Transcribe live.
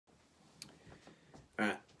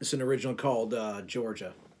Alright, it's an original called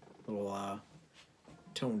Georgia. A little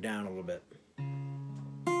toned down a little bit.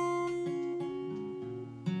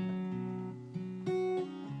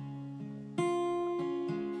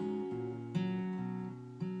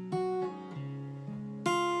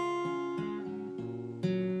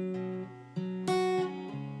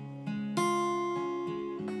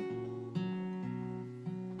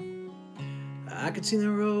 I could see the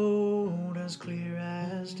road as clear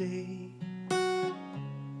as day.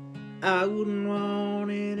 I wouldn't want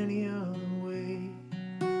it any other way.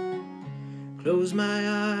 Close my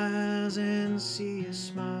eyes and see a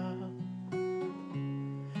smile.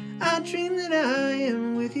 I dream that I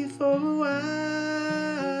am with you for a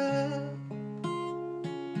while.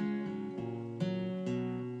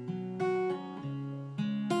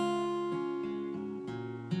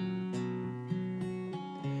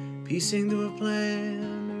 Piecing through a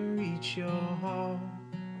plan to reach your heart.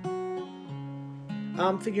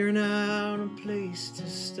 I'm figuring out a place to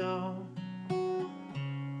start.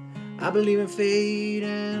 I believe in fate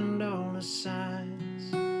and all the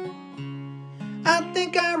signs. I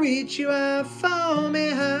think I reach you, I fall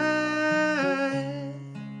behind.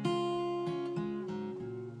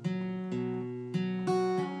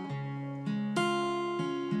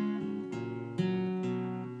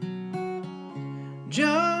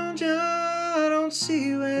 Georgia, I don't see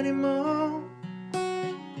you anymore.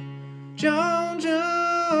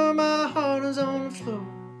 Georgia, my heart is on the floor.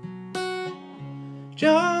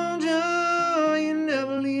 Georgia, you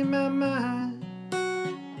never leave my mind.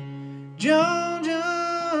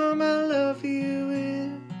 Georgia, my love for you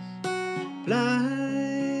is blind.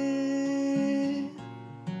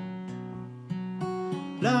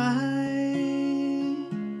 Blind.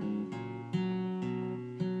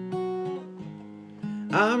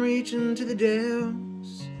 I'm reaching to the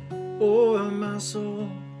depths of my soul.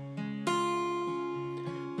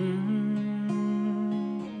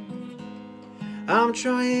 I'm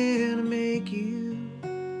trying to make you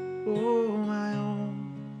my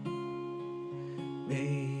own.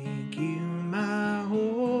 Make you my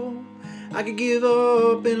home. I could give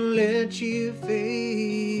up and let you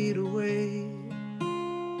fade away.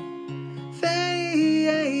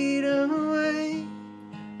 Fade away.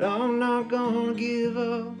 But I'm not gonna give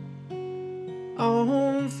up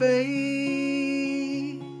on faith.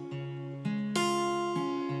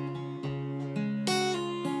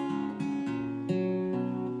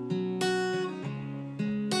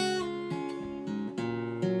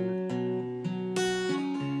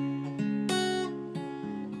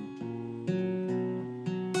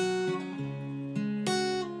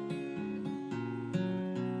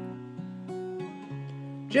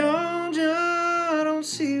 Georgia, I don't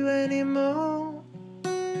see you anymore.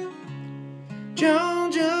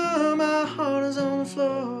 Georgia, my heart is on the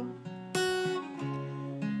floor.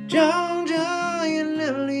 Georgia, you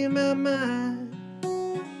never leave my mind.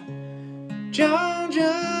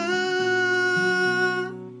 Georgia,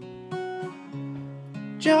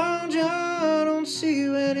 Georgia, I don't see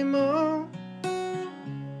you anymore.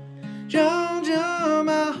 Georgia,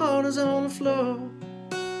 my heart is on the floor.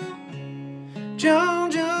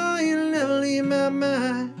 Georgia, you'll never leave my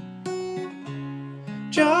mind.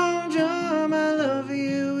 Georgia, my love for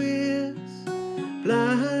you is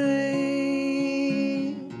blind.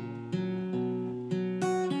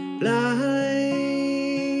 Blind.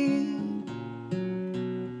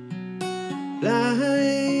 Blind.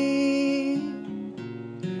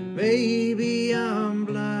 Maybe I'm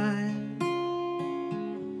blind.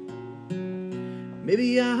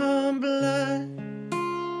 Maybe I'm blind.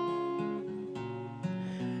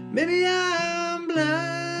 Maybe I'm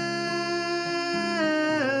blind.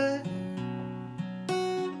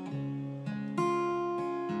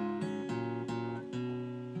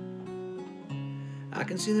 I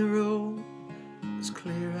can see the road as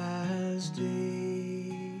clear as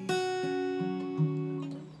day.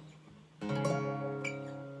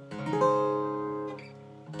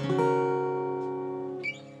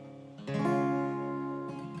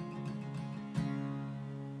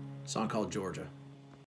 Song called Georgia.